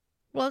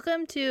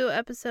Welcome to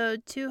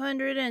episode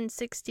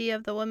 260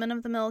 of the Women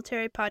of the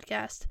Military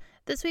podcast.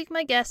 This week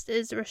my guest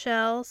is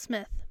Rachelle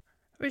Smith.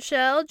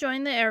 Rachelle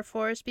joined the Air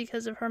Force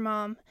because of her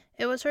mom.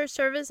 It was her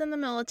service in the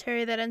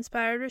military that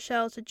inspired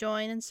Rachelle to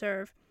join and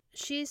serve.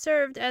 She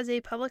served as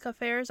a public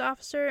affairs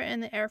officer in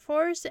the Air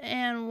Force,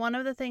 and one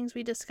of the things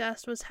we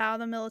discussed was how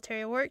the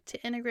military worked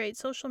to integrate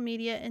social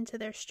media into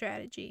their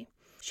strategy.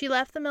 She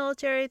left the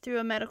military through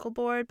a medical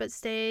board but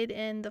stayed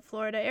in the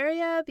Florida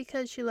area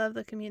because she loved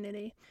the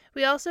community.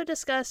 We also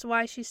discussed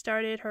why she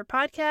started her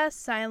podcast,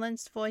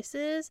 Silenced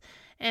Voices,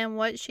 and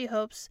what she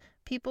hopes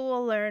people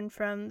will learn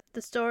from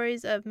the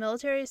stories of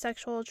military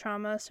sexual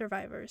trauma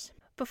survivors.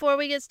 Before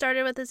we get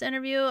started with this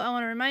interview, I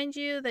want to remind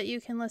you that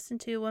you can listen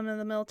to Women of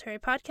the Military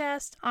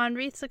podcast on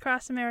Wreaths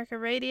Across America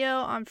Radio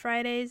on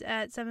Fridays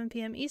at 7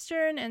 p.m.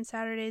 Eastern and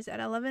Saturdays at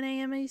 11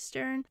 a.m.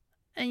 Eastern.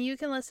 And you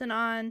can listen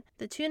on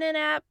the TuneIn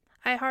app,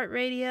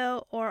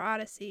 iHeartRadio, or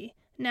Odyssey.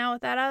 Now,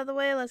 with that out of the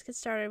way, let's get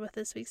started with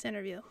this week's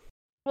interview.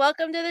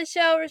 Welcome to the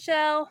show,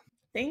 Rachelle.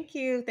 Thank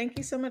you. Thank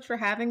you so much for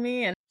having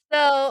me.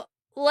 So,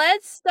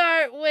 let's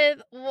start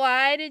with,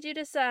 why did you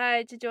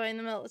decide to join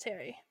the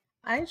military?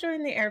 I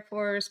joined the Air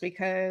Force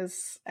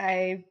because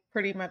I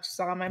pretty much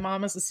saw my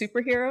mom as a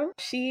superhero.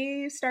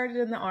 She started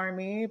in the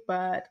Army,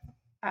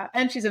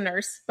 and she's a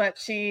nurse, but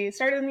she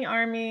started in the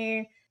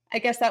Army. I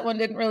guess that one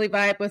didn't really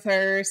vibe with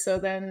her. So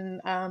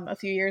then a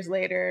few years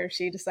later,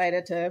 she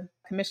decided to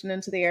commission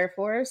into the Air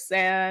Force.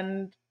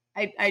 And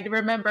I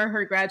remember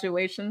her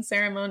graduation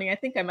ceremony. I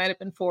think I might have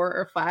been 4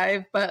 or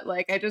 5, but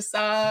I just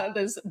saw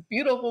this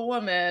beautiful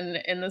woman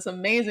in this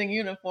amazing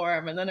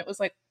uniform. And then it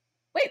was like,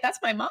 wait, that's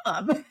my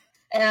mom.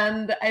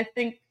 And I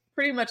think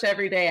pretty much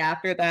every day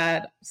after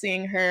that,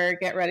 seeing her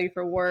get ready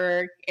for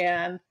work.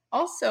 And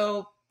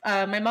also,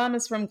 my mom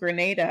is from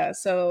Grenada,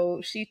 so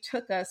she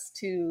took us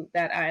to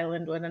that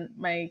island when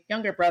my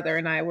younger brother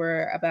and I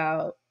were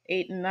about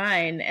 8 and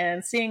 9,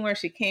 and seeing where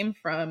she came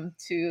from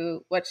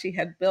to what she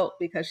had built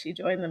because she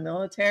joined the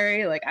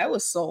military, I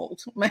was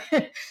sold.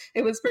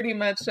 It was pretty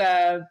much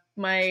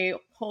my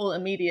whole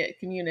immediate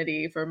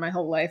community for my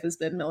whole life has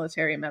been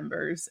military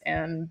members,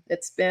 and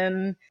it's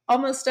been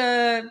almost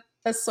a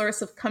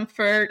source of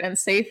comfort and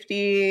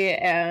safety.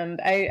 And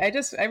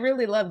I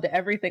really loved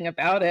everything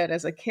about it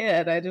as a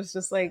kid. I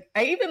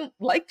even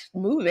liked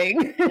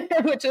moving,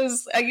 which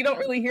is, you don't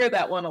really hear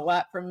that one a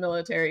lot from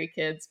military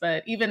kids.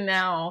 But even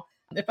now,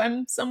 if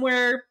I'm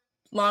somewhere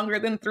longer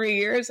than 3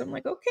 years, I'm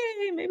like,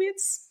 okay, maybe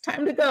it's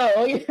time to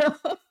go.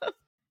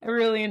 I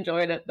really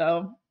enjoyed it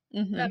though.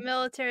 Mm-hmm. That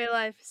military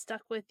life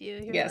stuck with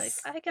you. You're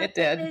yes, like, I got it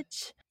the did.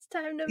 itch. It's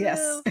time to yes.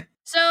 move.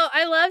 So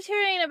I loved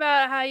hearing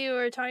about how you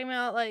were talking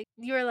about,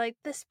 you were like,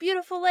 this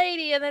beautiful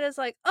lady, and then it's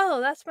like,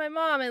 oh, that's my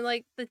mom, and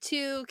the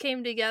two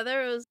came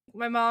together. It was,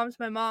 my mom's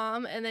my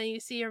mom, and then you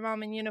see your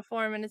mom in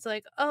uniform, and it's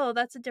like, oh,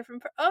 that's a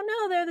different oh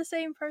no, they're the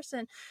same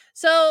person.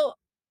 So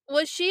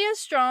was she a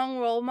strong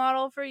role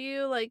model for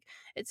you?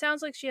 It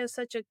sounds like she has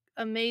such an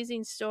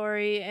amazing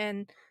story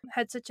and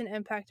had such an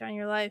impact on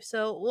your life.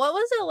 So what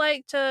was it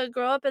like to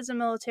grow up as a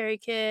military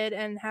kid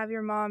and have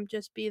your mom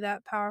just be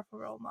that powerful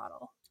role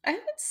model? I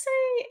would say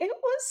it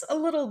was a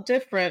little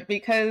different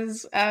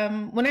because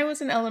when I was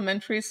in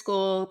elementary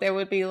school, there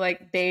would be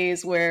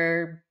days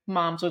where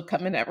moms would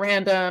come in at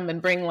random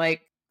and bring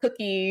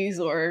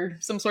cookies or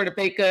some sort of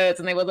baked goods,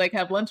 and they would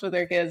have lunch with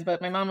their kids.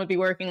 But my mom would be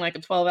working a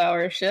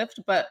 12-hour shift.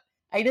 But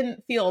I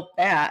didn't feel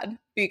bad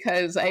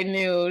because I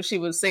knew she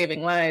was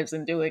saving lives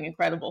and doing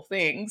incredible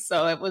things.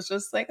 So it was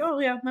just like, oh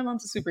yeah, my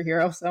mom's a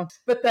superhero. So,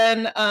 but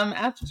then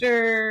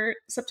after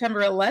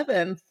September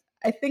 11th,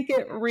 I think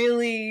it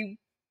really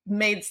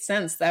made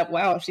sense that,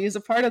 wow, she's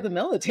a part of the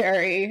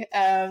military,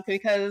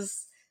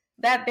 because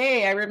that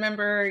day I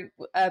remember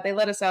they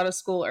let us out of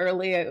school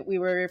early. We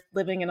were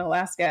living in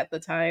Alaska at the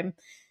time,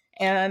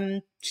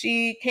 and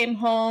she came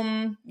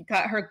home,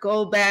 got her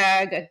go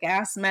bag, a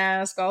gas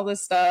mask, all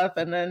this stuff,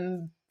 and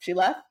then she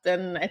left.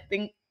 And I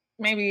think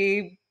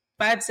maybe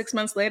 5-6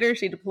 months later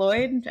she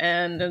deployed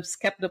and just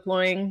kept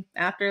deploying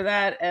after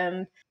that.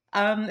 And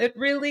it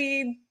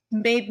really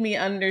made me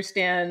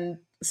understand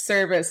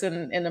service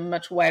in a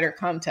much wider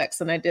context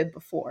than I did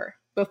before.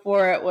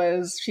 Before it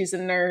was, she's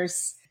a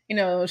nurse,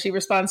 she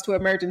responds to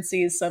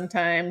emergencies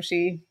sometimes.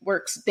 She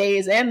works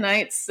days and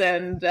nights,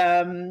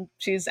 and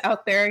she's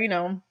out there,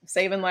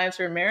 saving lives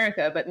for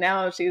America. But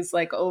now she's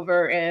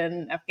over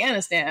in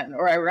Afghanistan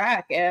or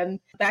Iraq. And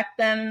back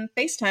then,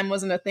 FaceTime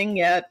wasn't a thing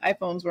yet.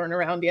 iPhones weren't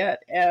around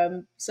yet.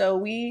 And so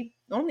we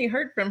only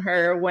heard from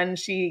her when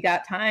she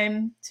got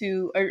time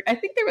to, or I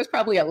think there was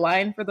probably a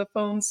line for the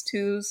phones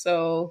too.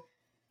 So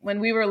when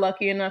we were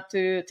lucky enough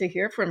to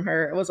hear from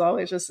her, it was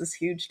always just this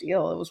huge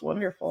deal. It was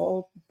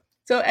wonderful.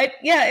 So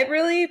it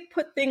really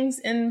put things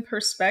in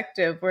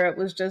perspective where it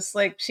was just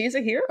she's a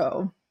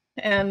hero.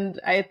 And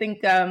I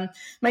think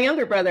my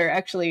younger brother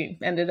actually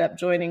ended up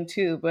joining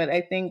too, but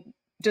I think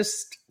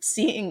just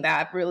seeing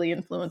that really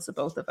influenced the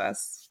both of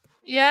us.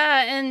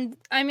 Yeah, and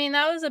I mean,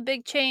 that was a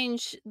big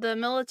change. The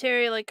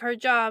military, her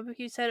job,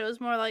 you said it was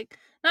more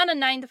not a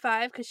 9 to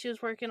 5 because she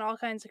was working all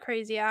kinds of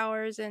crazy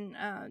hours and,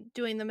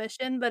 doing the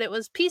mission, but it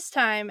was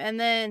peacetime, and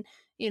then,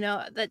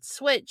 that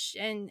switched,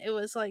 and it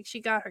was like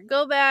she got her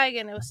go bag,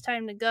 and it was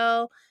time to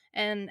go,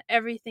 and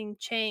everything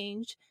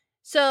changed.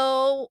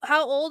 So,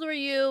 how old were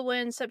you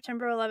when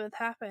September 11th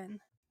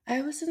happened?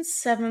 I was in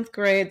 7th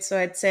grade, so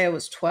I'd say I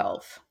was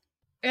 12.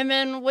 And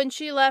then when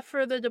she left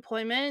for the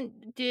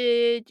deployment,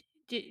 did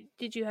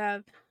you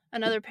have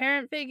another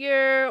parent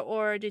figure,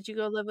 or did you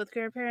go live with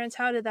grandparents?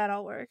 How did that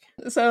all work?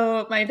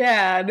 So my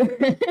dad,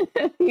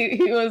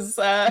 he was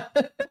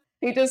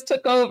he just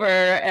took over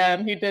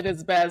and he did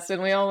his best.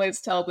 And we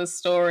always tell this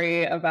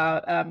story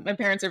about my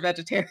parents are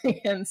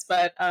vegetarians,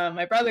 but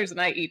my brothers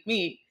and I eat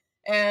meat.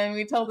 And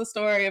we tell the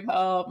story of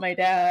how my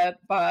dad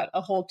bought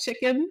a whole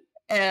chicken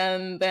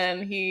and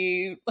then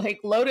he like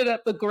loaded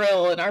up the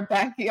grill in our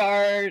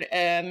backyard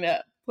and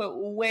put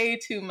way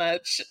too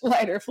much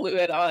lighter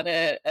fluid on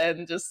it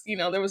and just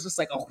there was just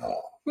like a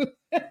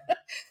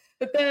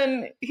but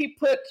then he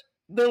put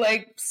the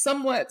like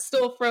somewhat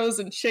still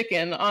frozen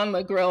chicken on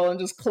the grill and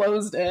just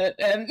closed it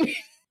and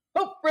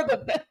hope for the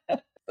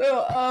best.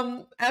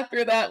 So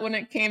after that, when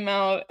it came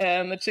out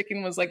and the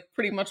chicken was like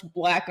pretty much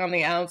black on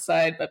the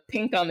outside but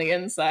pink on the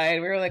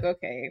inside, we were like,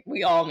 okay,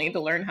 we all need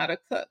to learn how to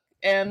cook.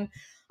 And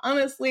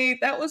honestly,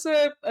 that was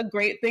a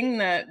great thing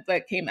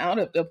that came out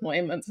of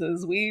deployments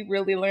is we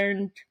really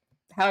learned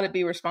how to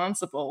be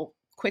responsible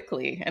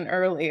quickly and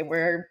early.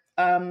 Where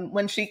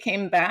when she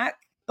came back,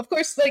 of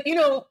course, like,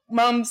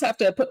 moms have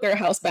to put their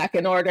house back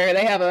in order.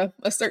 They have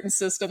a certain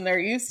system they're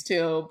used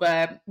to,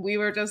 but we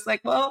were just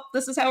like, well,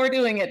 this is how we're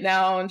doing it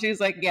now. And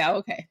she's like, yeah,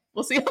 okay,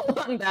 we'll see how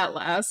long that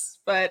lasts.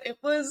 But it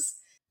was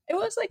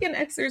like an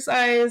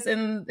exercise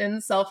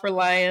in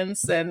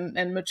self-reliance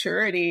and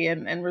maturity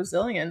and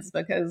resilience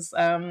because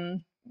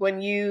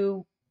when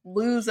you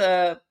lose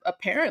a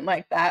parent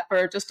like that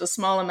for just a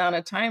small amount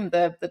of time,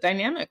 the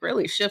dynamic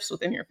really shifts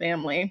within your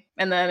family.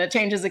 And then it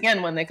changes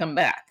again when they come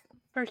back.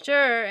 For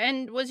sure.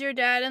 And was your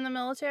dad in the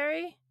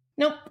military?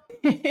 Nope.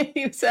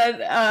 He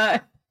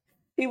said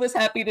he was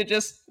happy to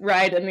just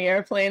ride in the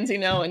airplanes,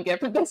 and get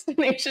from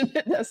destination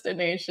to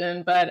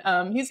destination. But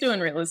he's doing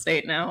real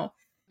estate now.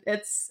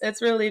 It's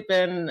really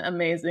been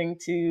amazing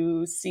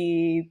to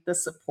see the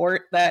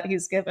support that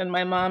he's given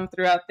my mom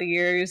throughout the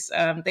years.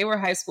 They were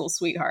high school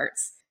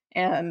sweethearts,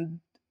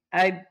 and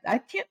I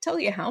can't tell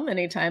you how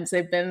many times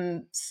they've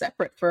been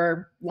separate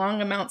for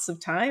long amounts of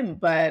time,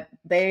 but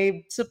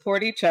they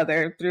support each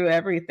other through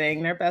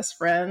everything. They're best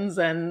friends,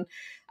 and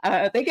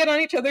they get on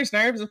each other's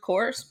nerves, of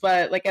course.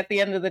 But like at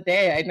the end of the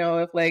day, I know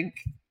if like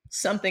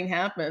something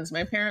happens,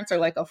 my parents are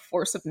like a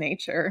force of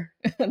nature.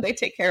 They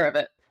take care of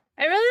it.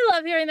 I really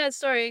love hearing that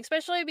story,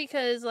 especially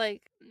because,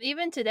 like,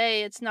 even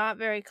today, it's not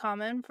very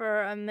common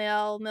for a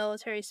male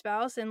military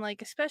spouse, and,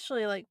 like,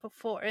 especially, like,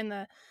 before in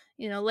the,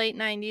 late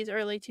 90s,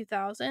 early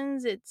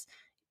 2000s,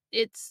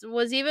 it's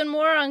was even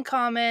more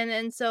uncommon,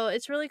 and so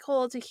it's really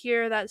cool to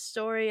hear that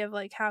story of,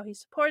 like, how he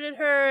supported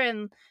her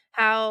and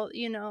how,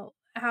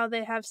 how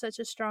they have such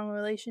a strong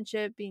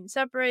relationship being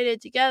separated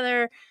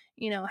together,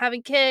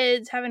 having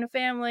kids, having a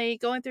family,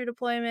 going through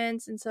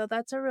deployments, and so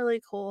that's a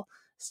really cool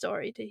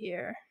story to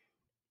hear.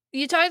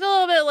 You talked a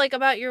little bit, like,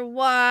 about your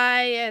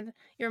why and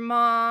your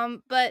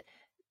mom, but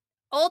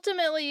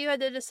ultimately you had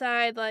to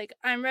decide, like,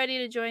 "I'm ready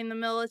to join the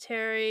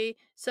military."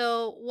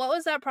 So, what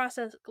was that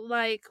process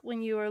like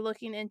when you were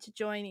looking into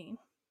joining?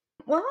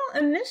 Well,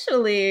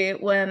 initially,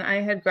 when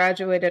I had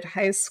graduated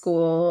high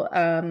school,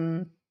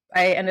 I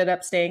ended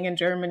up staying in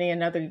Germany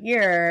another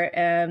year,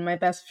 and my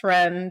best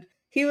friend,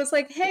 he was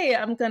like, "Hey,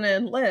 I'm gonna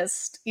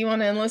enlist. You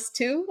want to enlist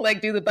too?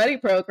 Like, do the buddy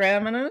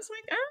program?" And I was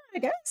like, "Oh, I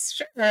guess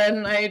sure."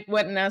 And I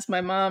went and asked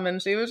my mom,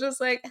 and she was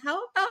just like,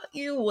 "How about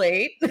you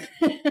wait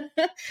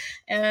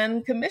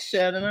and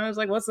commission?" And I was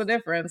like, "What's the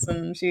difference?"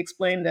 And she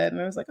explained it,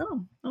 and I was like,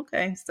 "Oh,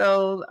 okay."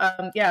 So,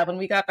 yeah, when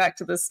we got back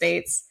to the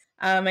states.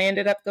 I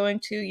ended up going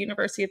to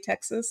University of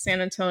Texas, San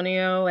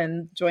Antonio,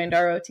 and joined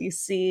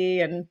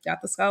ROTC and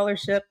got the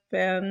scholarship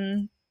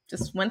and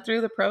just went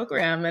through the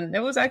program. And it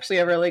was actually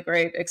a really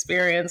great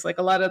experience. Like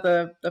a lot of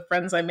the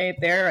friends I made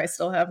there, I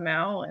still have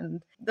now.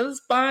 And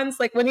those bonds,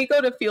 like when you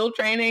go to field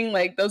training,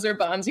 like those are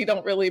bonds you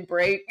don't really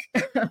break.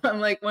 I'm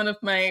like one of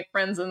my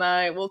friends and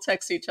I will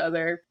text each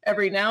other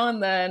every now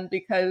and then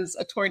because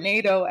a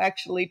tornado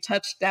actually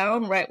touched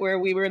down right where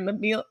we were in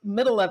the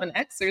middle of an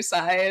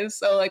exercise.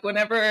 So like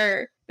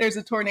whenever there's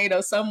a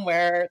tornado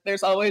somewhere,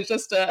 there's always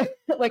just a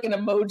like an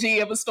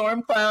emoji of a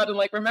storm cloud and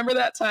like remember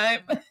that time.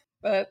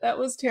 But that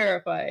was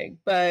terrifying.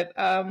 But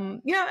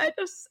yeah,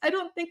 I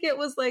don't think it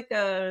was like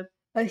a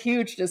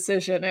huge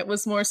decision. It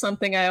was more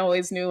something I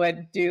always knew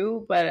I'd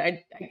do, but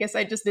I guess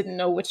I just didn't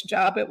know which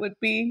job it would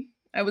be.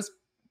 I was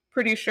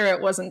pretty sure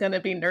it wasn't going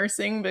to be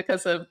nursing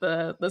because of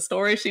the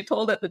story she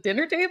told at the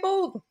dinner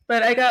table.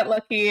 But I got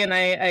lucky and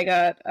I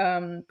got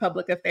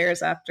public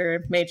affairs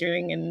after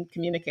majoring in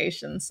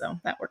communication, so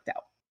that worked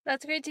out.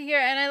 That's great to hear,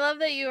 and I love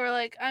that you were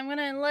like, "I'm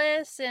gonna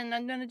enlist and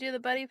I'm gonna do the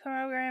buddy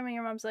program," and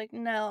your mom's like,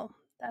 "No,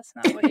 that's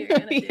not what you're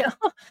gonna do." Yeah.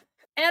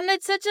 And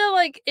it's such a,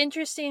 like,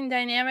 interesting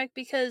dynamic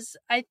because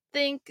I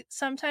think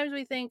sometimes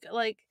we think,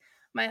 like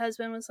my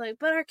husband was like,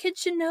 "But our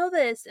kids should know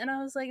this," and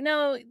I was like,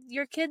 "No,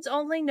 your kids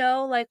only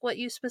know, like, what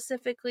you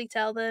specifically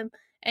tell them,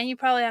 and you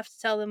probably have to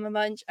tell them a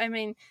bunch." I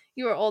mean,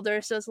 you were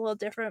older, so it's a little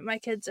different. My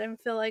kids, I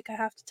feel like I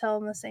have to tell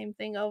them the same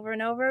thing over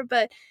and over,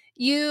 but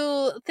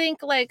you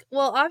think, like,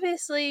 well,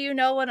 obviously, you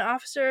know what an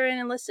officer and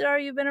enlisted are,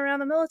 you've been around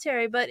the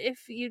military, but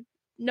if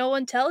no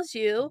one tells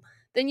you,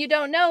 then you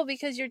don't know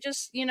because you're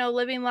just,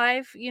 living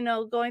life,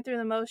 going through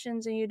the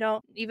motions and you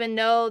don't even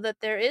know that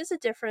there is a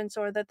difference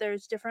or that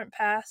there's different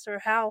paths or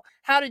how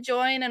to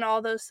join and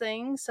all those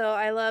things. So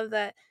I love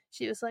that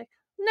she was like,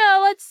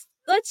 "No,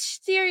 let's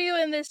steer you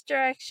in this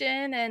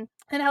direction and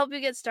help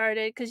you get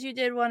started because you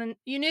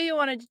knew you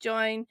wanted to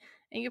join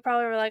and you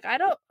probably were like,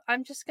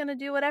 I'm just going to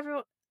do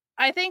whatever."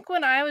 I think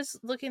when I was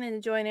looking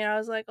into joining, I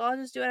was like, "Oh, I'll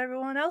just do what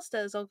everyone else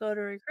does. I'll go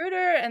to a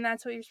recruiter and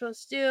that's what you're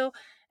supposed to do."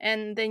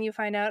 And then you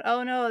find out,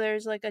 oh no,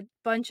 there's like a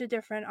bunch of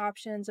different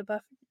options,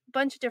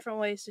 bunch of different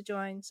ways to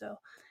join. So,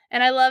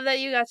 and I love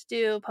that you got to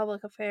do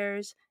public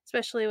affairs,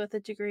 especially with a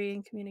degree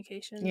in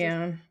communications.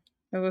 Yeah,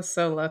 I was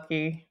so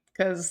lucky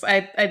because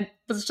I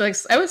was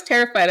just I was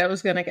terrified I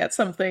was going to get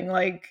something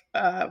like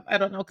I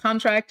don't know,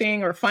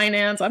 contracting or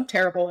finance. I'm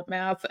terrible at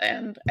math,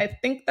 and I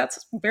think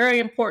that's very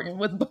important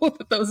with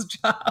both of those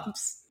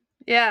jobs.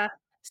 Yeah.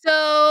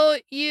 So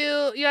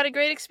you had a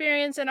great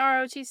experience in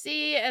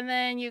ROTC, and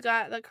then you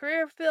got the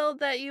career field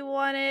that you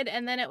wanted,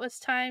 and then it was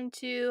time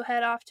to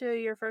head off to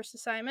your first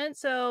assignment.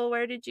 So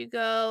where did you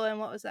go, and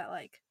what was that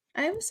like?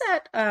 I was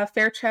at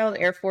Fairchild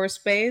Air Force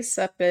Base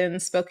up in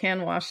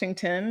Spokane,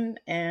 Washington,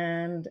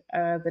 and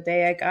the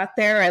day I got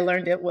there, I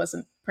learned it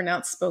wasn't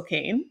pronounced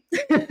Spokane.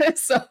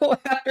 So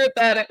after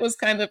that, it was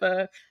kind of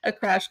a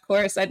crash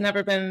course. I'd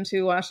never been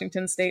to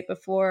Washington State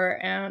before,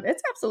 and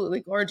it's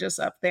absolutely gorgeous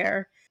up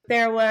there.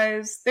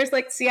 There's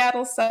like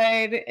Seattle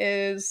side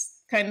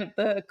is kind of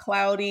the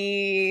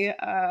cloudy,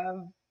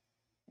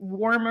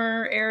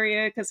 warmer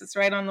area because it's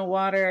right on the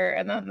water.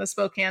 And then the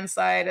Spokane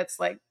side, it's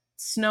like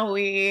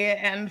snowy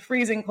and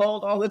freezing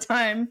cold all the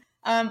time.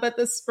 But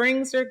the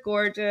springs are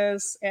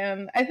gorgeous.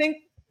 And I think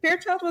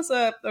Fairchild was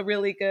a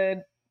really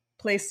good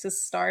place to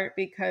start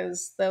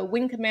because the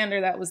wing commander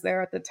that was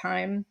there at the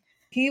time,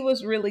 he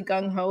was really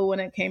gung ho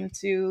when it came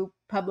to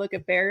public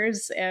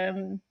affairs.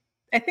 And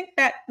I think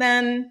back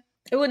then,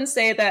 I wouldn't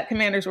say that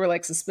commanders were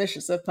like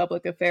suspicious of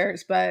public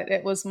affairs, but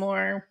it was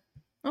more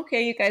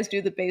okay, you guys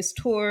do the base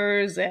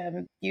tours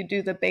and you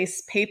do the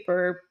base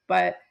paper,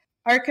 but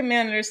our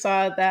commander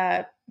saw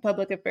that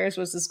public affairs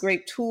was this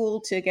great tool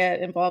to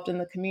get involved in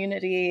the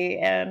community.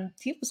 And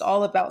he was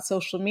all about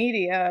social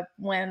media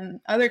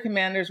when other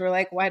commanders were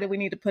like, why do we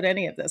need to put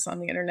any of this on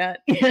the internet?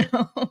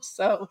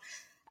 So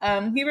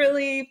he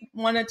really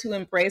wanted to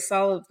embrace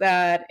all of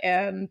that.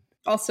 And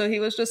also, he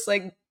was just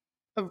like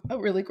a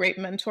really great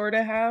mentor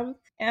to have.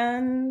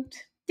 And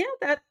yeah,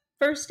 that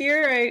first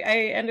year,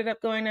 I ended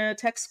up going to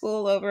tech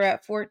school over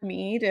at Fort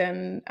Meade,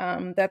 and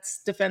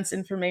that's Defense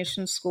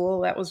Information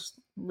School. That was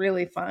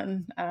really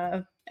fun.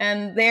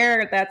 And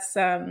there, that's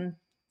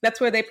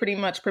where they pretty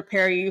much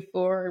prepare you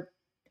for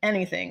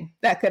anything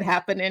that could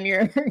happen in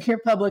your your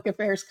public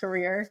affairs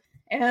career.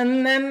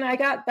 And then I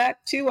got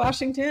back to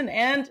Washington,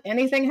 and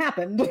anything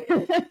happened.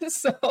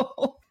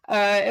 So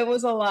it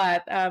was a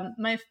lot.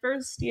 My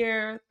first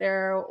year,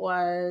 there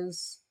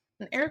was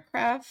an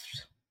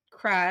aircraft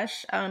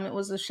crash. It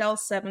was a Shell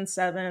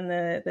 77,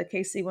 the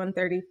KC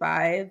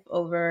 135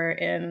 over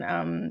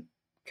in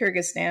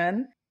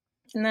Kyrgyzstan.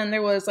 And then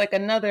there was like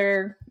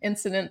another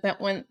incident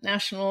that went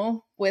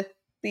national with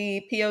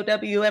the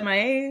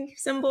POW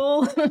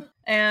symbol.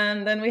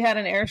 And then we had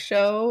an air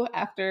show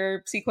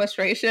after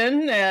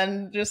sequestration,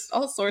 and just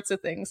all sorts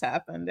of things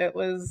happened. It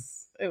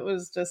was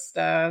just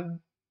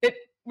it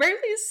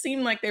rarely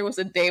seemed like there was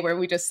a day where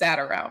we just sat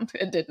around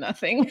and did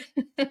nothing.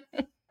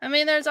 I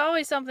mean, there's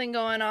always something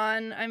going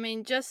on. I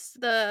mean, just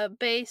the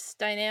base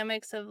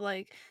dynamics of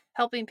like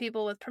helping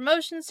people with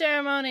promotion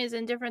ceremonies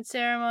and different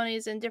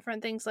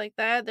things like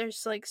that.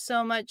 There's like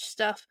so much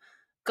stuff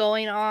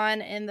going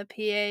on in the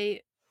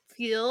PA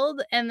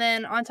field. And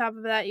then on top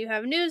of that, you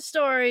have news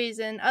stories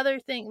and other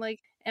things like,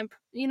 and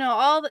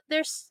all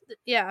there's,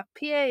 yeah,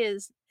 PA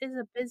is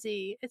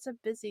it's a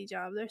busy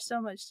job. There's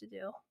so much to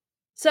do.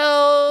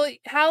 So,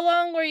 how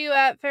long were you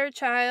at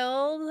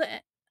Fairchild?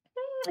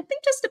 I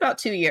think just about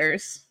 2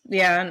 years.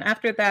 Yeah, and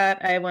after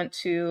that, I went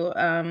to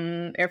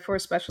Air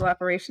Force Special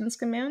Operations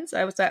Commands.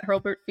 I was at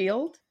Hurlburt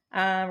Field,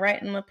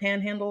 right in the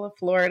Panhandle of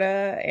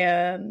Florida,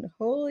 and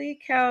holy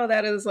cow,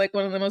 that is like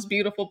one of the most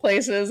beautiful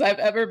places I've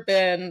ever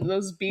been.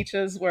 Those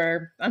beaches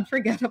were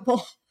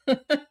unforgettable.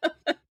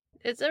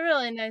 It's a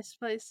really nice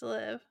place to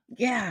live.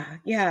 Yeah,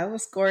 it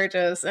was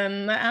gorgeous.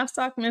 And the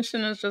AFSOC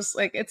mission is just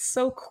like, it's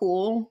so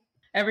cool.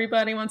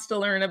 Everybody wants to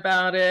learn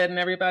about it, and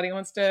everybody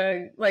wants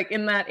to, like,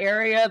 in that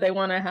area, they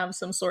want to have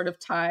some sort of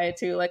tie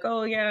to, like,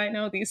 oh, yeah, I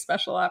know these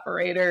special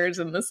operators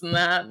and this and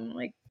that. And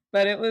like,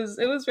 but it was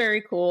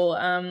very cool.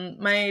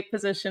 My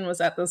position was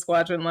at the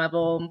squadron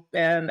level,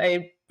 and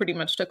I pretty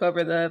much took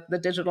over the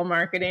digital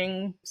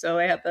marketing. So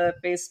I had the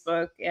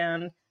Facebook,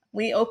 and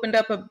we opened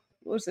up what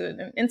was it,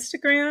 an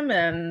Instagram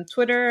and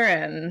Twitter,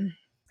 and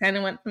kind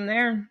of went from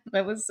there.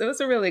 It was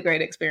a really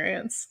great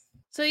experience.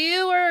 So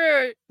you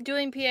were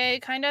doing PA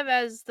kind of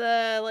as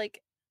the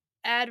like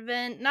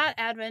not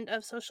advent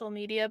of social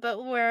media,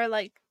 but where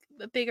like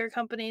bigger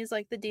companies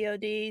like the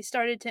DoD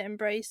started to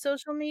embrace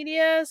social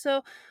media.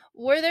 So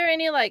were there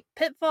any like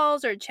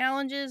pitfalls or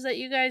challenges that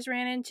you guys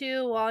ran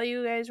into while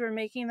you guys were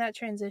making that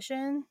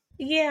transition?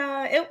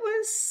 Yeah,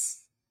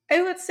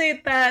 I would say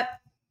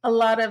that a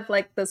lot of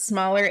like the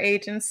smaller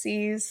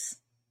agencies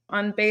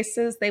on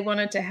bases, they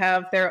wanted to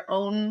have their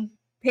own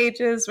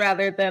pages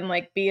rather than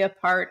like be a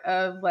part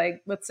of,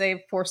 like, let's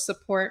say, force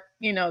support,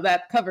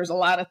 that covers a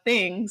lot of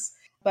things.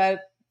 But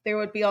there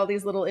would be all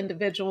these little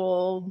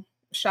individual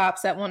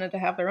shops that wanted to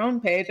have their own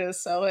pages.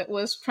 So it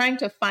was trying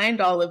to find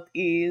all of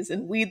these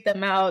and weed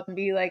them out and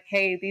be like,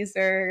 hey, these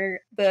are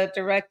the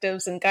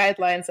directives and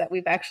guidelines that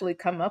we've actually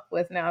come up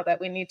with now that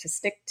we need to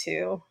stick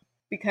to.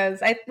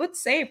 Because I would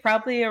say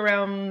probably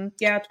around,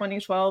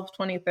 2012,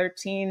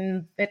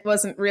 2013, it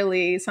wasn't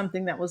really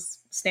something that was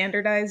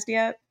standardized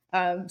yet.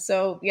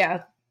 So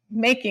yeah,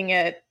 making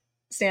it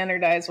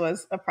standardized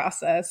was a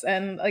process.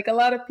 And like a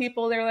lot of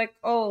people, they're like,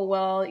 oh,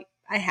 well,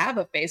 I have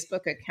a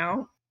Facebook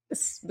account.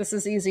 This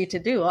is easy to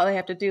do. All I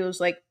have to do is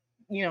like,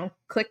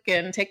 click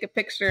and take a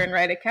picture and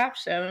write a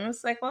caption. And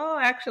it's like, well,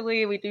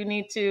 actually, we do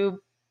need to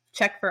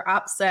check for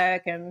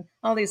OPSEC and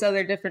all these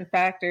other different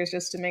factors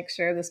just to make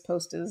sure this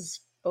post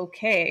is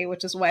okay,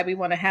 which is why we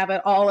want to have it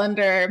all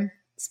under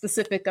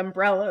specific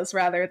umbrellas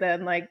rather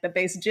than like the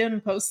base gym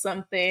posts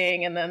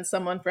something and then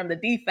someone from the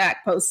DFAC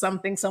posts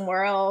something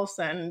somewhere else.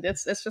 And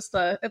it's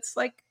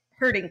like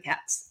herding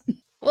cats.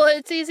 Well,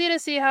 it's easy to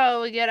see how it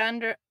would get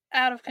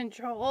out of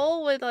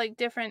control with like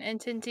different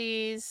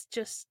entities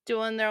just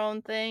doing their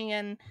own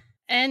thing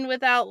and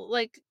without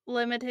like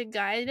limited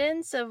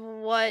guidance of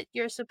what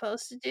you're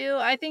supposed to do.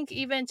 I think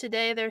even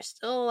today there's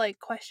still like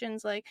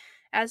questions like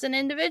as an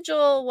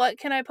individual, what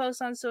can I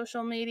post on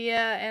social media,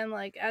 and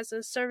like as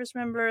a service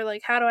member,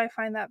 like how do I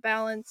find that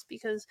balance,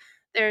 because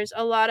there's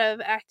a lot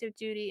of active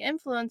duty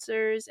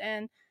influencers,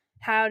 and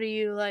how do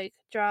you like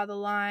draw the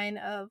line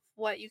of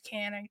what you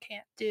can and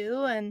can't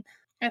do. And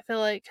I feel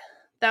like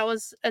that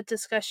was a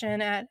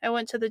discussion I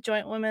went to the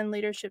Joint Women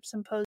Leadership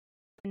Symposium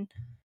in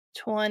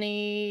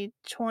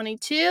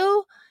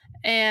 2022,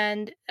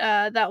 and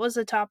that was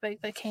a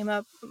topic that came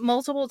up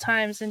multiple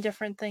times in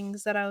different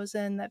things that I was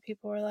in, that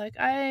people were like,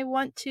 I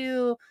want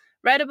to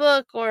write a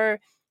book or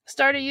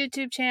start a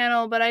YouTube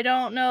channel, but I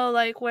don't know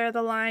like where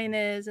the line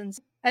is. And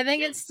I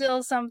think it's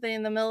still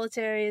something the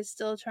military is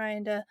still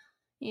trying to,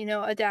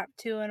 adapt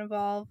to and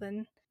evolve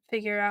and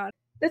figure out.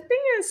 The thing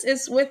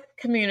is with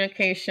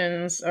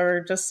communications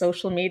or just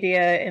social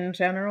media in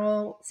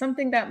general,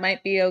 something that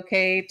might be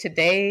okay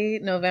today,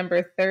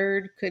 November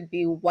 3rd, could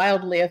be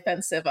wildly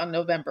offensive on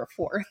November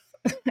 4th.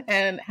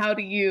 And how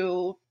do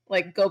you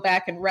like go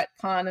back and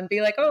retcon and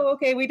be like, oh,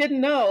 okay, we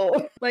didn't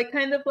know? Like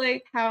kind of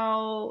like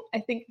how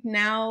I think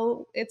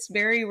now it's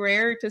very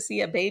rare to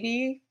see a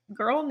baby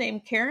girl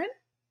named Karen.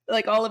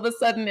 Like all of a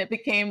sudden it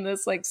became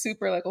this like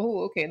super like,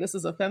 oh, okay, this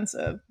is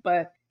offensive.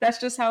 But that's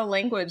just how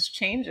language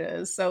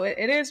changes. So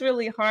it is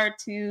really hard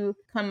to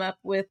come up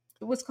with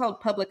what's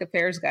called public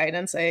affairs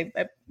guidance, I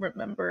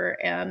remember.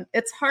 And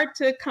it's hard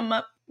to come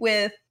up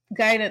with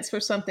guidance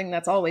for something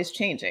that's always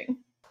changing.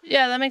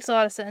 Yeah, that makes a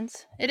lot of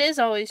sense. It is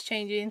always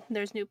changing.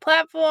 There's new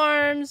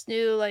platforms,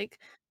 new like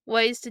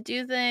ways to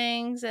do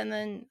things, and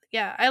then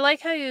yeah, I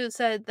like how you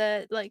said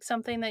that like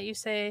something that you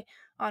say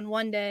on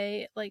one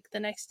day, like the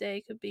next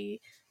day could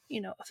be,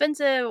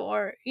 offensive,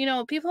 or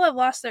people have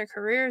lost their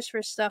careers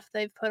for stuff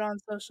they've put on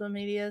social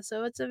media.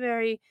 So it's a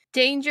very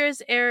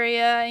dangerous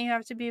area, and you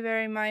have to be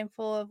very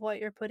mindful of what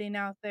you're putting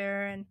out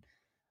there. And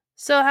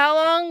so how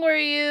long were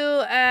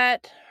you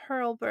at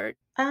Hurlburt?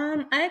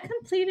 I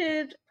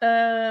completed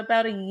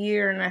about a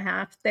year and a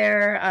half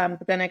there,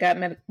 but then I got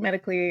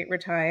medically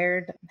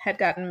retired. Had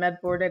gotten med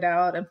boarded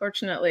out.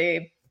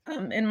 Unfortunately,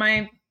 in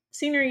my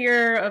senior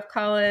year of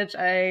college,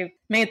 I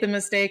made the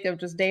mistake of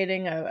just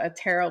dating a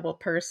terrible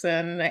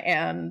person,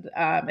 and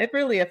it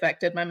really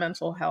affected my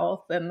mental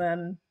health. And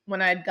then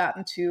when I'd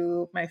gotten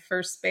to my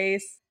first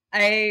space,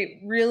 I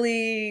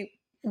really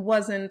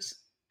wasn't,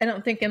 I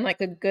don't think, in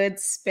like a good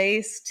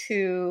space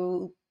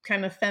to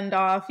kind of fend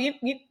off,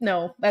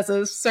 as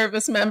a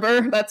service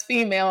member that's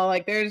female,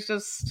 like there's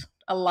just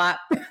a lot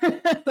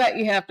that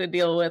you have to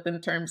deal with in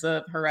terms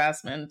of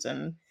harassment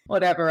and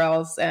whatever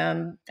else.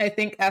 And I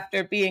think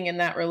after being in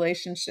that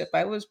relationship,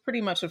 I was pretty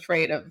much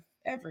afraid of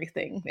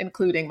everything,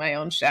 including my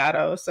own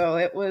shadow. So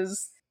it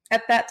was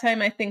at that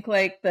time, I think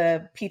like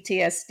the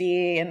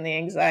PTSD and the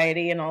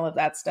anxiety and all of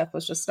that stuff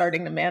was just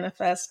starting to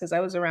manifest because I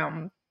was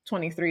around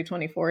 23,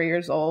 24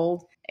 years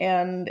old.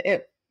 And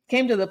it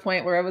came to the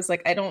point where I was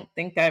like, I don't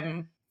think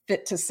I'm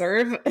fit to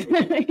serve.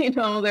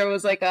 There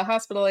was like a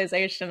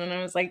hospitalization, and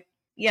I was like,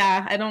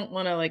 yeah, I don't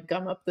want to like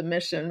gum up the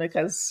mission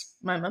because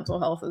my mental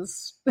health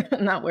is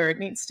not where it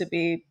needs to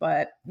be.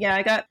 But yeah,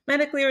 I got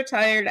medically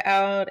retired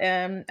out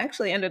and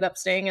actually ended up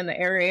staying in the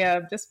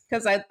area just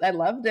because I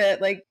loved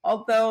it. Like,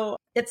 although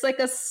it's like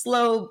a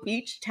slow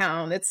beach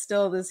town, it's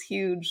still this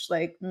huge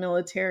like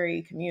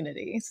military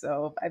community.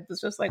 So I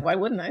was just like, why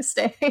wouldn't I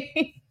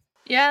stay?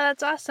 Yeah,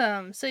 that's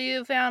awesome. So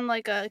you found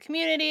like a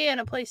community and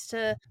a place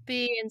to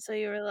be, and so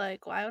you were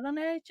like, "Why don't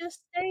I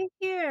just stay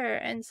here?"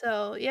 And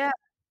so, yeah.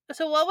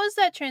 So what was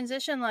that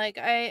transition like?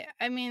 I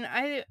mean,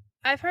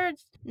 I've heard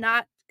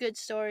not good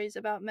stories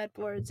about med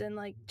boards and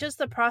like just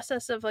the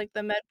process of like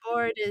the med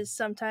board is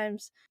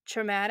sometimes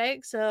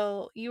traumatic.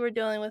 So you were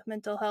dealing with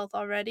mental health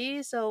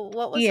already. So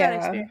what was that Yeah.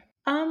 experience?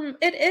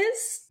 It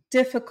is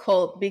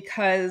difficult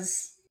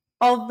because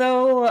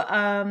although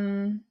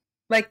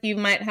like you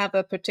might have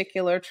a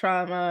particular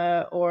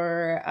trauma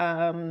or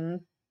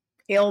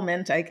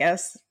ailment, I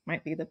guess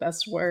might be the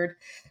best word,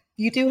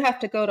 you do have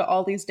to go to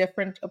all these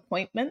different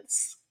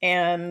appointments.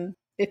 And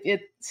if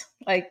it's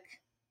like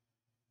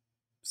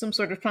some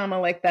sort of trauma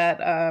like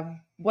that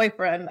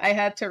boyfriend, I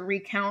had to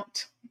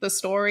recount the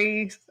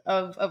story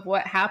of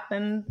what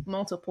happened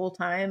multiple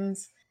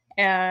times.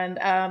 And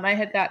I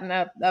had gotten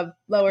a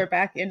lower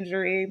back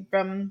injury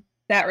from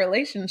that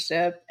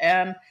relationship.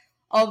 And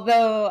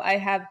although I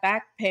have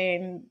back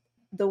pain,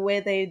 the way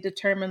they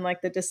determine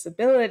like the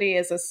disability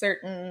is a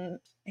certain,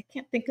 I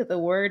can't think of the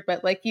word,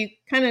 but like you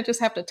kind of just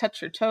have to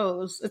touch your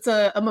toes. It's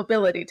a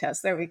mobility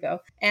test. There we go.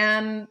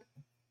 And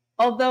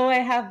although I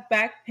have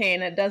back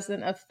pain, it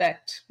doesn't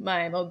affect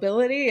my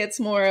mobility. It's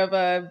more of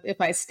a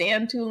if I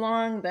stand too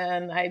long,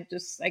 then I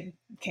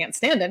can't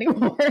stand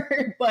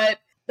anymore. But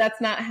that's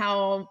not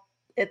how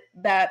it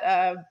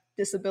that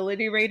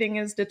disability rating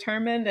is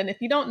determined. And if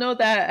you don't know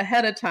that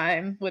ahead of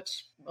time,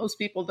 which most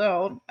people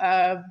don't,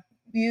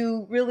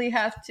 you really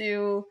have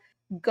to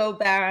go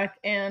back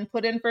and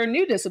put in for a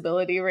new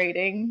disability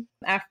rating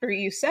after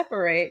you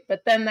separate.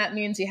 But then that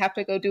means you have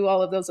to go do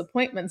all of those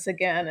appointments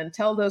again and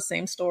tell those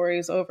same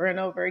stories over and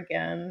over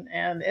again.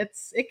 And it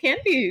can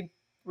be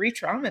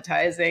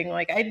re-traumatizing.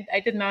 Like I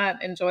did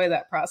not enjoy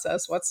that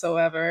process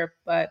whatsoever,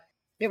 but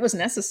it was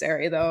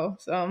necessary though.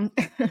 So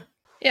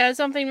Yeah,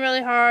 something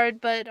really hard,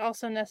 but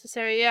also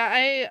necessary.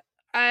 Yeah,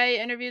 I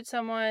interviewed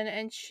someone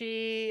and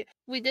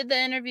we did the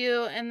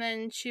interview and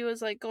then she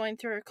was like going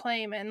through her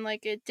claim and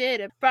like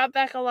it brought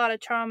back a lot of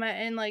trauma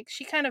and like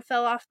she kind of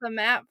fell off the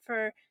map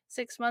for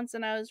 6 months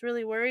and I was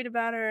really worried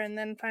about her and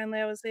then finally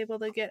I was able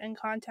to get in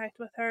contact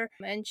with her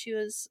and she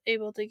was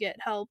able to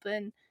get help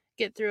and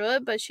get through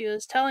it, but she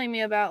was telling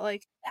me about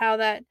like how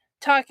that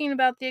talking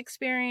about the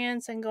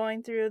experience and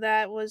going through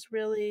that was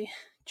really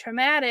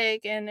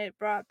traumatic and it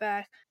brought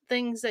back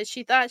things that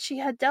she thought she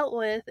had dealt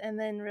with and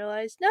then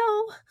realized,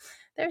 "No,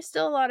 there's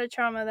still a lot of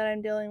trauma that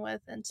I'm dealing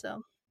with," and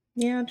so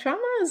yeah,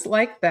 trauma is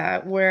like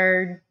that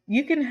where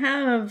you can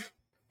have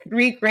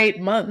 3 great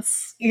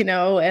months,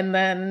 and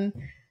then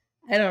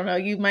I don't know,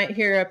 you might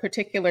hear a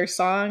particular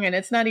song and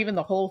it's not even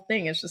the whole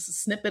thing, it's just a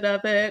snippet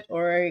of it,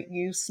 or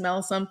you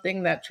smell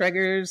something that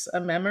triggers a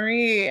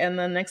memory, and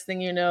the next thing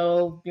you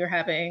know, you're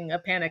having a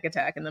panic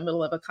attack in the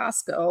middle of a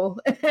Costco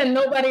and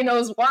nobody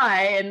knows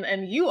why,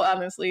 and you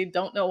honestly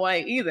don't know why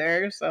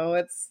either. So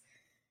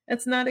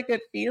it's not a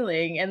good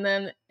feeling. And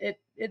then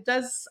it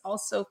does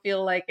also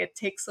feel like it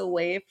takes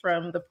away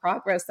from the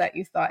progress that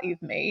you thought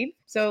you've made.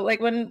 So like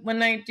when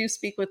I do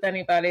speak with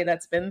anybody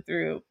that's been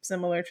through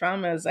similar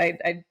traumas,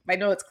 I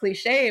know it's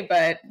cliche,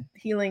 but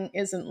healing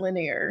isn't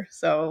linear.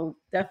 So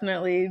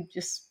definitely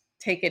just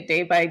take it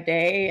day by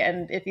day.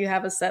 And if you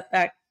have a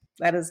setback,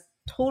 that is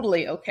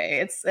totally okay.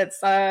 It's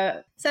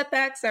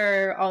setbacks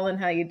are all in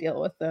how you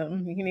deal with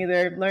them. You can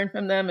either learn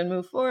from them and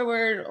move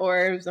forward,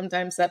 or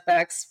sometimes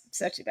setbacks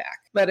set you back.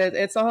 But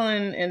it's all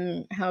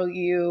in how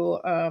you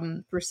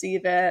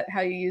perceive it,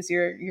 how you use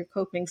your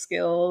coping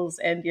skills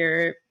and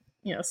your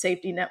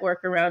safety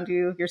network around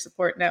you, your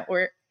support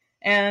network.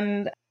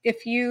 And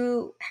if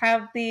you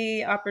have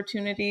the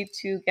opportunity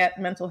to get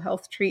mental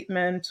health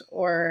treatment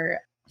or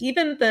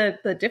even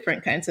the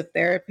different kinds of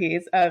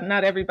therapies.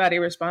 Not everybody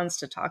responds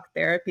to talk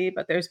therapy,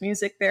 but there's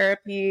music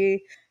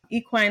therapy,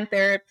 equine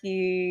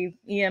therapy,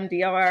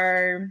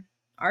 EMDR,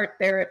 art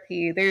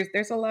therapy.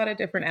 There's a lot of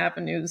different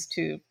avenues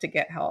to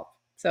get help.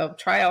 So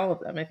try all of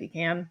them if you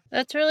can.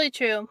 that's really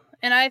true.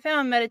 And I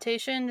found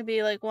meditation to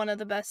be like one of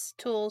the best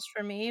tools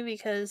for me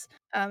because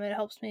it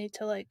helps me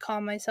to like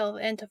calm myself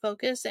and to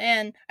focus.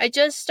 And I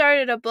just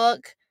started a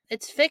book.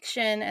 It's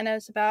fiction and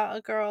it's about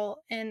a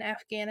girl in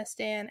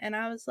Afghanistan. And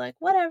I was like,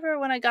 whatever.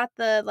 When I got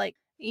the like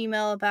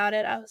email about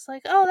it, I was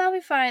like, oh, that'll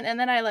be fine. And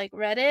then I like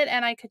read it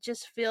and I could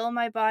just feel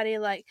my body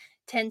like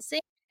tensing.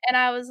 And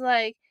I was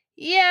like,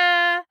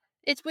 yeah,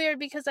 it's weird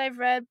because I've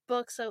read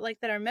books of, like,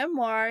 that are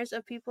memoirs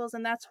of people's,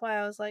 and that's why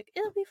I was like,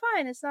 "It'll be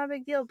fine, it's not a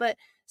big deal," but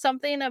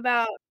something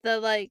about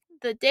like,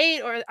 the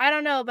date or I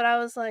don't know, but I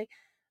was like,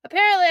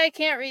 "Apparently I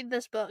can't read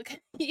this book."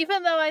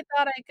 Even though I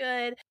thought I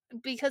could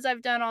because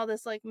I've done all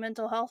this, like,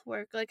 mental health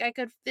work, like, I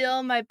could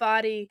feel my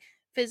body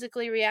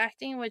physically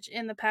reacting, which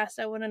in the past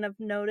I wouldn't have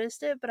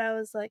noticed it, but I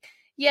was like,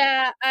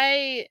 Yeah,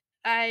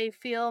 I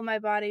feel my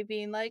body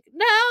being like,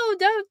 "No,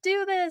 don't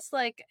do this,"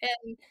 like,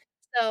 and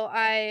so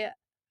I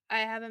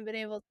haven't been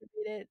able to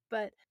read it,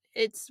 but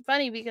it's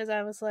funny because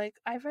I was like,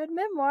 "I've read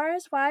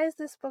memoirs, why is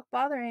this book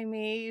bothering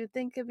me? You'd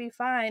think it'd be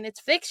fine." It's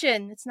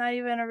fiction, it's not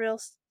even a real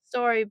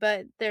story,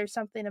 but there's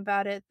something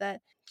about it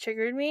that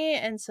triggered me,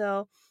 and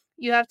so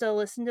you have to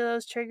listen to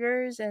those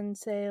triggers and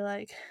say,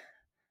 like,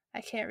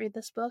 "I can't read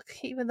this book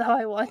even though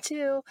I want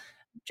to,"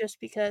 just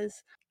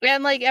because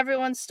and, like,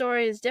 everyone's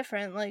story is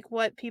different, like,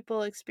 what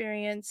people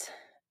experience,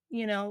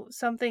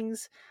 some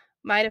things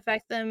might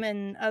affect them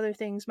and other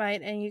things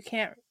might, and you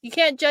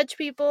can't judge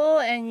people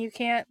and you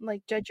can't,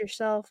 like, judge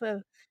yourself,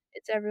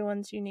 it's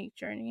everyone's unique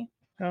journey.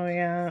 Oh,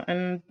 yeah,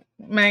 and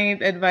my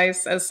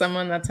advice as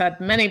someone that's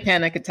had many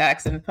panic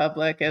attacks in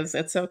public is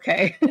it's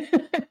okay.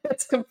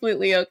 It's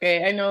completely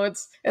okay. I know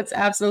it's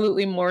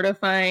absolutely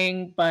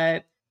mortifying,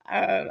 but,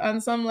 on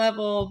some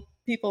level,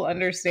 people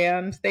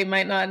understand. They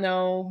might not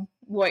know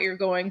what you're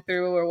going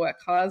through or what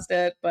caused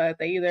it, but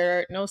they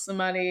either know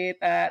somebody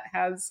that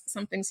has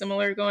something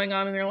similar going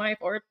on in their life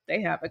or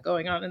they have it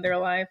going on in their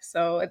life,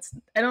 so it's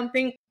I don't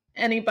think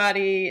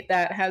anybody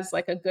that has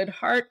like a good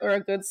heart or a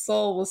good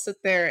soul will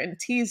sit there and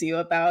tease you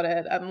about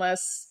it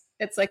unless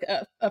it's like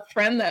a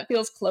friend that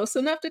feels close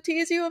enough to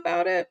tease you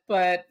about it.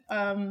 But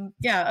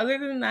yeah, other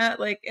than that,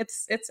 like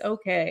it's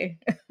okay.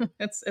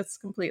 It's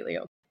completely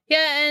okay.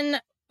 Yeah,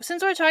 and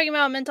since we're talking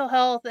about mental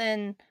health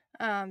and,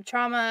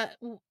 trauma,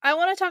 I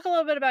wanna talk a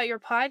little bit about your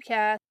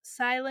podcast,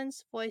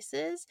 Silence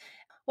Voices.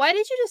 Why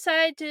did you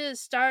decide to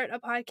start a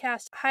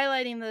podcast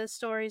highlighting the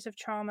stories of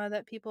trauma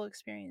that people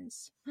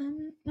experience?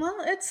 Well,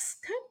 it's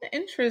kind of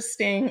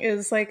interesting.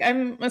 Is like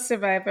I'm a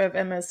survivor of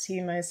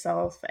MST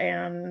myself,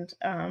 and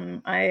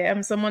I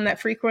am someone that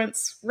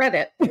frequents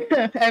Reddit.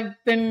 I've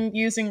been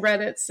using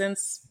Reddit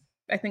since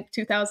I think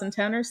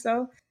 2010 or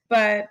so.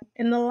 But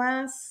in the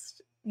last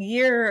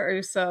year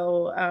or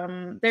so,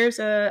 there's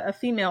a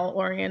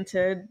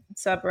female-oriented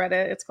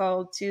subreddit. It's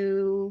called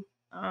Two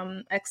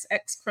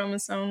XX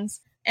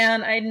Chromosomes,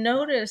 and I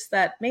noticed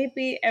that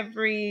maybe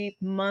every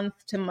month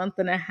to month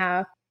and a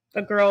half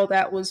a girl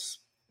that was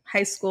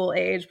high school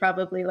age,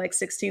 probably like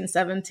 16,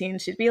 17,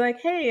 she'd be like,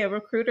 hey, a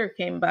recruiter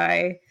came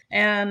by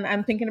and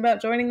I'm thinking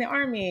about joining the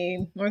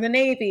Army or the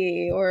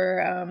Navy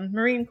or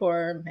Marine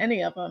Corps,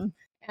 any of them.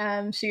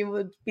 And she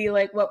would be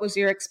like, what was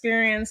your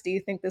experience? Do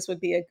you think this would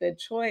be a good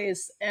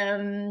choice?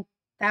 And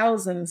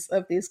thousands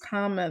of these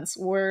comments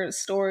were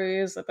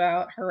stories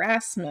about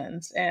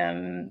harassment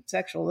and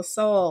sexual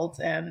assault.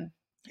 And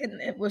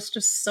it was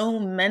just so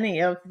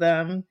many of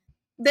them.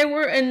 There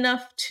were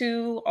enough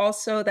too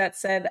also that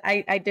said,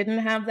 I didn't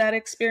have that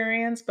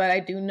experience, but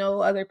I do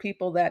know other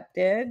people that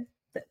did,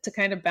 to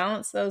kind of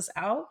balance those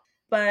out.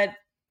 But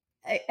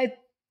I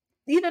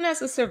even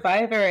as a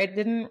survivor, it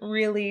didn't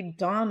really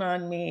dawn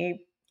on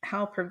me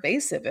how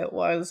pervasive it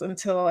was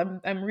until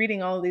I'm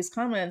reading all of these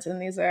comments,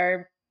 and these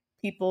are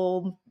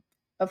people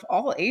of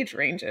all age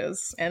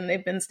ranges, and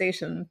they've been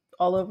stationed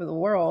all over the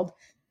world.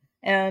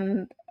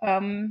 And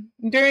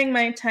during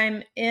my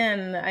time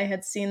in, I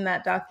had seen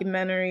that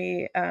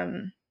documentary,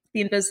 The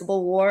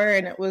Invisible War,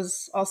 and it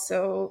was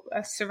also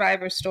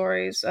survivor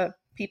stories of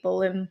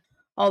people in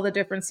all the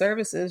different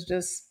services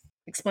just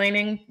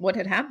explaining what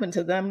had happened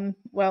to them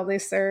while they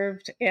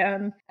served.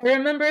 And I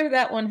remember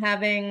that one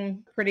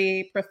having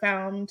pretty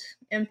profound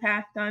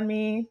impact on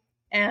me.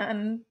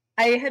 And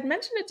I had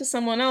mentioned it to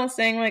someone else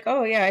saying, like,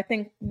 oh, yeah, I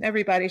think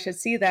everybody should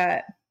see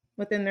that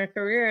within their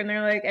career. And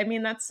they're like, I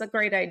mean, that's a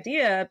great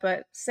idea,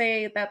 but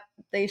say that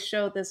they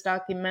show this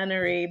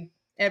documentary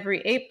every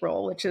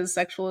April, which is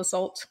Sexual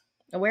Assault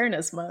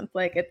Awareness Month.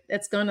 Like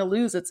it's going to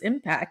lose its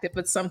impact if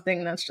it's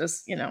something that's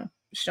just,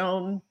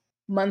 shown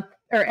month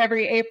or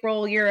every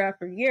April year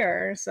after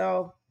year.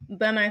 So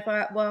then I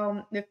thought,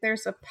 well, if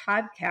there's a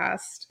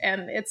podcast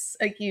and it's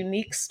a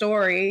unique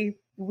story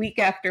week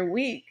after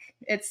week,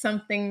 it's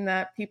something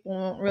that people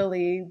won't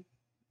really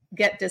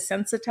get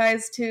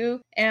desensitized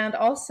to. And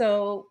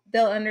also,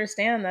 they'll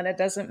understand that it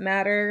doesn't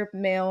matter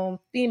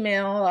male,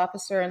 female,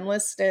 officer,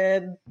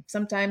 enlisted,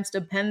 sometimes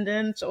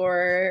dependent,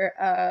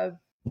 or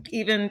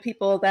even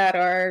people that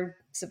are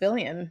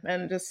civilian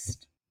and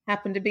just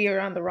happen to be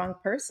around the wrong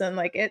person.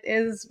 Like it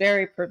is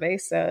very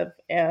pervasive.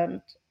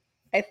 And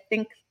I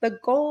think the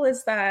goal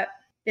is that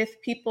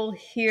if people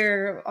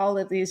hear all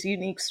of these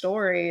unique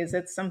stories,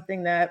 it's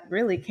something that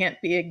really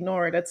can't be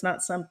ignored. It's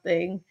not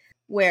something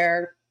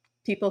where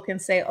people can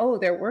say, oh,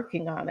 they're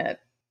working on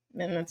it.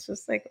 And it's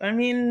just like, I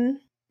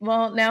mean,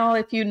 well, now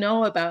if you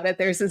know about it,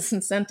 there's this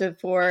incentive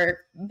for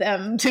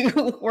them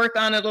to work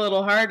on it a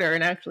little harder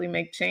and actually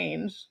make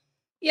change.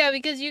 Yeah,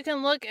 because you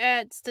can look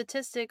at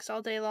statistics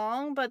all day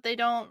long, but they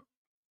don't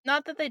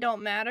not that they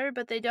don't matter,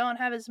 but they don't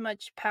have as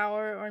much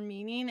power or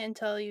meaning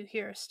until you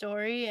hear a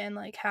story and,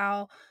 like,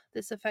 how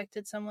this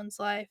affected someone's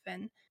life,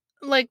 and,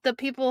 like, the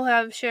people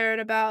have shared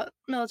about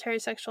military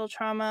sexual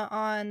trauma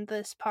on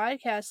this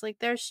podcast, like,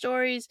 their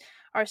stories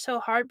are so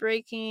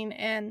heartbreaking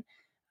and,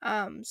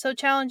 so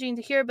challenging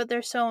to hear, but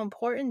they're so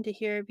important to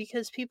hear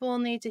because people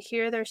need to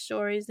hear their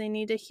stories. They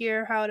need to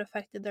hear how it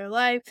affected their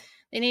life.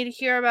 They need to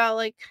hear about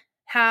like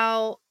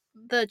how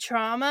the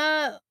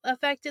trauma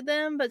affected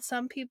them, but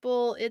some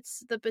people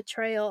it's the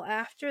betrayal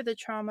after the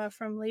trauma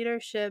from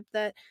leadership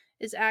that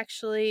is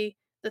actually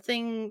the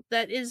thing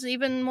that is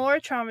even more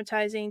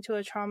traumatizing to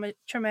a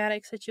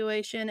traumatic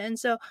situation. And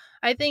so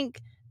I think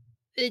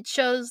it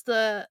shows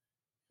the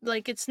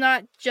like, it's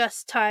not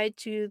just tied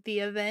to the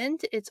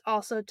event, it's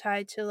also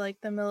tied to, like,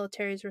 the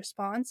military's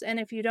response, and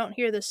if you don't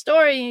hear the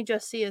story, you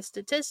just see a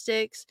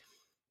statistics,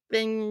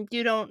 then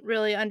you don't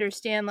really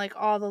understand, like,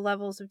 all the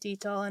levels of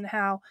detail and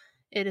how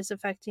it is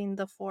affecting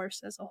the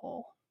force as a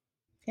whole.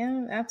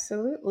 Yeah,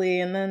 absolutely.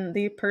 And then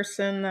the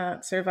person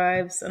that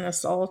survives an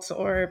assault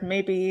or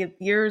maybe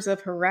years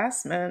of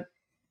harassment,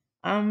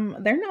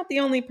 they're not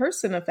the only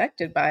person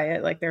affected by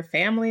it. Like their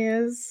family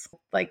is.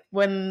 Like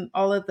when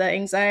all of the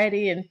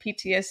anxiety and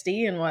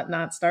PTSD and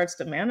whatnot starts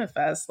to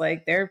manifest,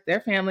 like their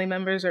family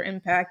members are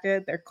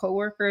impacted, their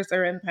coworkers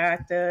are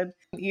impacted,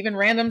 even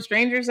random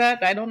strangers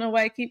at I don't know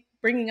why I keep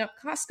bringing up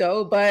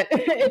Costco, but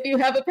if you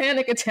have a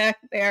panic attack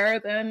there,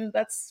 then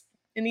that's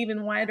an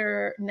even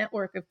wider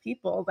network of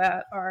people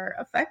that are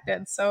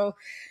affected. So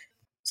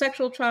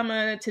sexual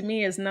trauma to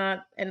me is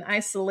not an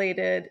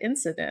isolated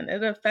incident.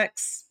 It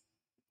affects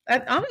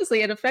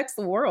honestly, it affects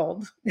the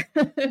world.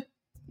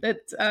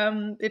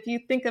 If you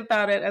think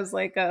about it as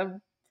like a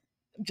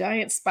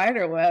giant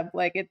spider web,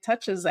 like it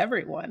touches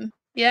everyone.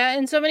 Yeah,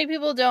 and so many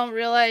people don't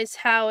realize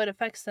how it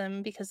affects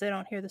them because they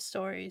don't hear the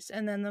stories.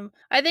 And then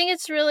I think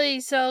it's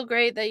really so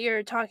great that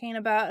you're talking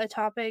about a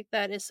topic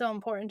that is so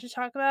important to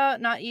talk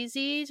about, not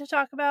easy to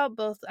talk about,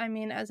 both I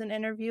mean as an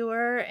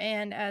interviewer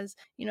and as,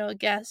 a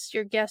guest.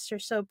 Your guests are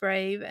so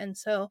brave. And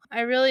so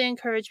I really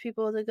encourage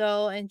people to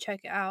go and check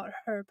out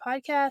her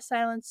podcast,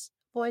 Silence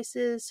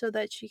Voices, so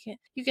that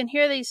you can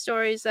hear these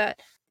stories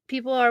that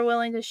people are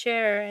willing to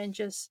share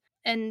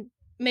and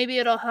maybe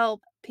it'll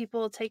help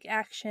people take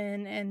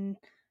action and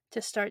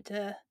to start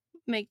to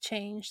make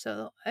change.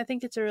 So I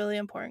think it's a really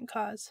important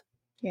cause.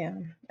 Yeah,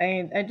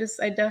 I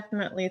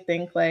definitely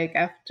think like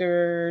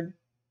after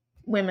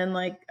women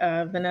like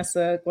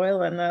Vanessa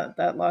Goylan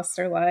that lost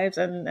their lives,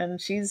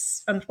 and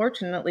she's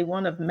unfortunately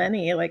one of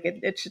many. Like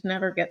it should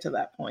never get to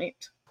that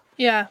point.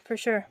 Yeah, for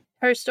sure.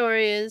 Her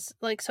story is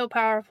like so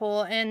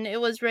powerful and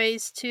it was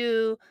raised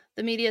to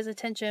the media's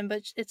attention,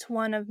 but it's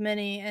one of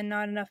many and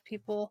not enough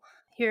people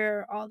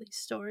hear all these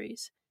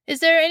stories. Is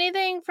there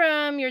anything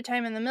from your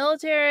time in the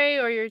military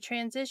or your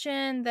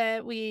transition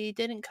that we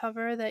didn't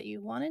cover that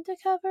you wanted to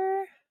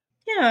cover?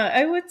 Yeah,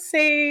 I would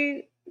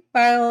say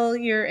while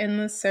you're in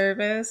the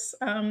service,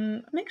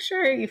 make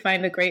sure you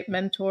find a great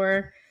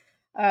mentor.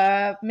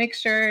 Make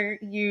sure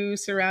you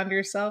surround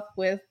yourself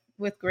with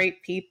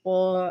great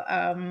people.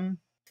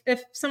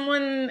 If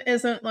someone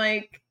isn't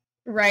like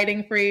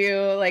writing for you,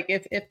 like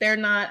if they're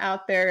not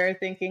out there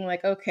thinking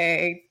like,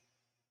 okay,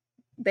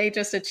 they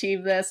just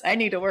achieved this. I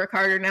need to work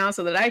harder now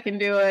so that I can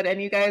do it.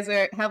 And you guys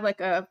have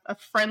like a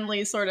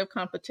friendly sort of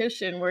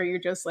competition where you're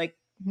just like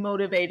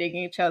motivating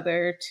each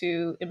other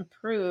to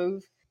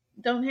improve.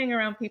 Don't hang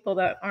around people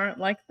that aren't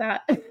like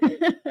that.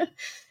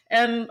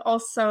 And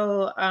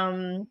also,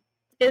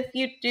 if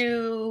you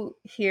do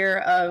hear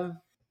of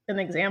an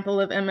example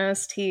of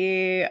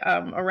MST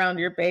around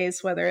your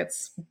base, whether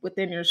it's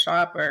within your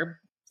shop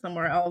or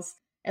somewhere else,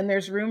 and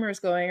there's rumors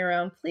going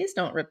around, please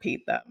don't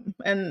repeat them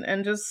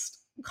and just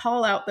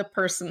call out the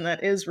person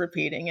that is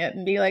repeating it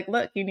and be like,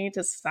 look, you need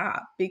to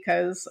stop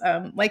because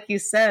like you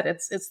said,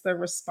 it's the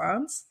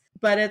response,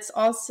 but it's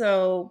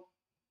also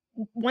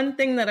one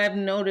thing that I've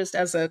noticed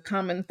as a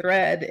common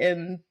thread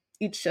in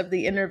each of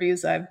the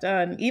interviews I've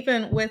done,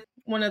 even with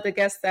one of the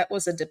guests that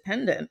was a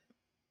dependent,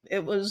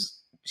 it was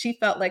she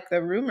felt like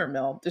the rumor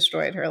mill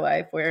destroyed her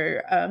life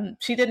where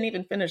she didn't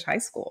even finish high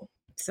school.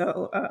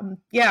 So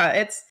yeah,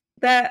 it's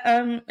that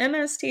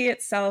MST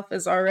itself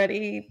is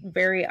already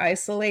very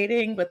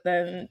isolating, but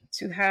then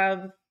to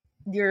have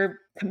your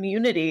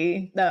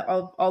community that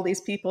all these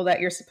people that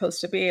you're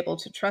supposed to be able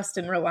to trust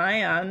and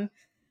rely on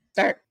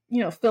start,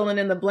 filling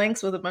in the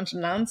blanks with a bunch of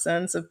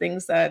nonsense of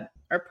things that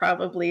are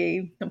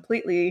probably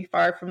completely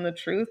far from the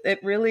truth, it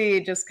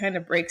really just kind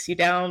of breaks you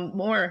down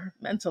more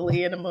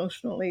mentally and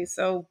emotionally.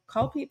 So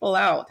call people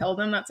out, tell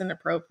them that's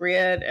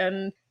inappropriate,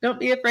 and don't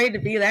be afraid to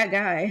be that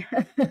guy.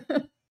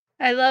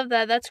 I love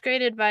that. That's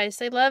great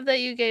advice. I love that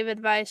you gave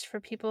advice for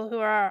people who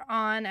are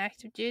on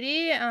active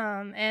duty.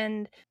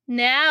 And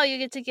now you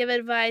get to give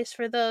advice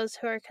for those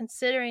who are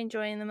considering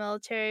joining the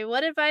military.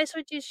 What advice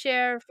would you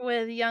share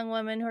with young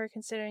women who are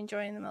considering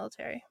joining the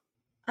military?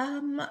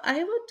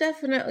 I would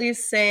definitely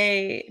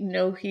say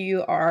know who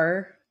you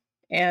are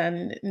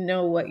and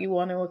know what you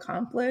want to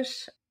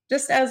accomplish.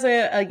 Just as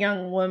a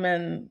young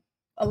woman,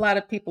 a lot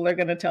of people are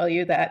going to tell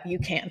you that you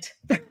can't.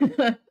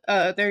 They're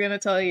going to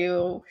tell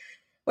you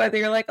whether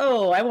you're like,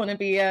 oh, I want to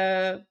be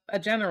a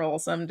general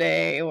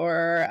someday,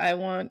 or I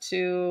want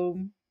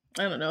to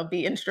I don't know,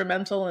 be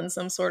instrumental in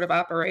some sort of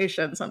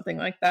operation, something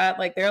like that.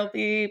 Like there'll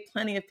be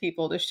plenty of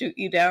people to shoot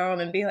you down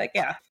and be like,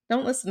 yeah,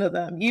 don't listen to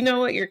them. You know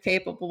what you're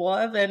capable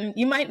of, and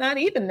you might not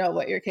even know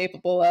what you're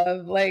capable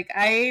of. Like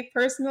I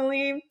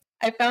personally,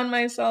 I found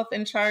myself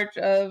in charge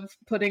of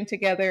putting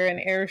together an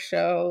air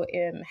show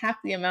in half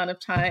the amount of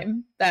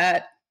time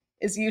that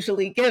is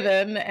usually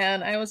given.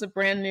 And I was a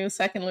brand new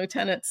second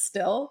lieutenant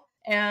still.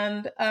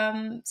 And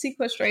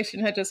sequestration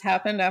had just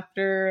happened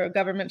after a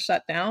government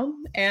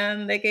shutdown,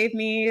 and they gave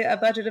me a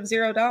budget of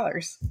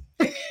 $0,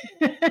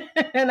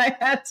 and I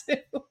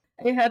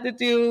had to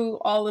do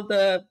all of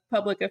the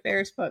public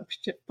affairs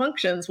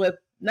functions with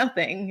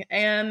nothing,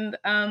 and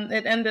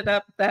it ended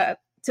up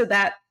that to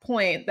that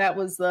point, that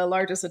was the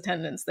largest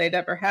attendance they'd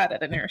ever had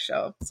at an air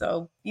show.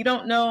 So you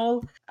don't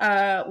know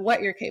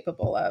what you're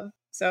capable of.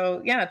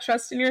 So, yeah,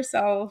 trust in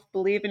yourself,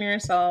 believe in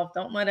yourself.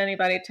 Don't let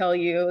anybody tell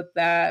you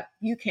that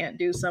you can't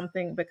do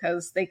something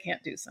because they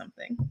can't do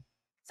something.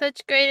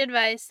 Such great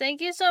advice.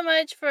 Thank you so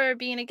much for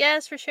being a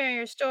guest, for sharing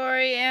your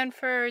story, and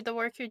for the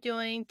work you're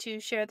doing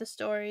to share the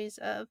stories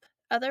of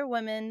other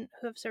women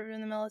who have served in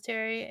the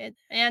military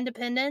and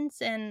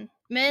dependents and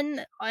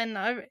men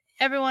and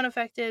everyone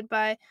affected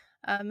by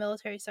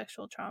military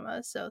sexual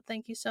trauma. So,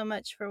 thank you so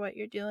much for what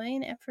you're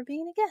doing and for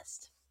being a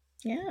guest.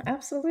 Yeah,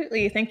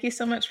 absolutely. Thank you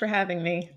so much for having me.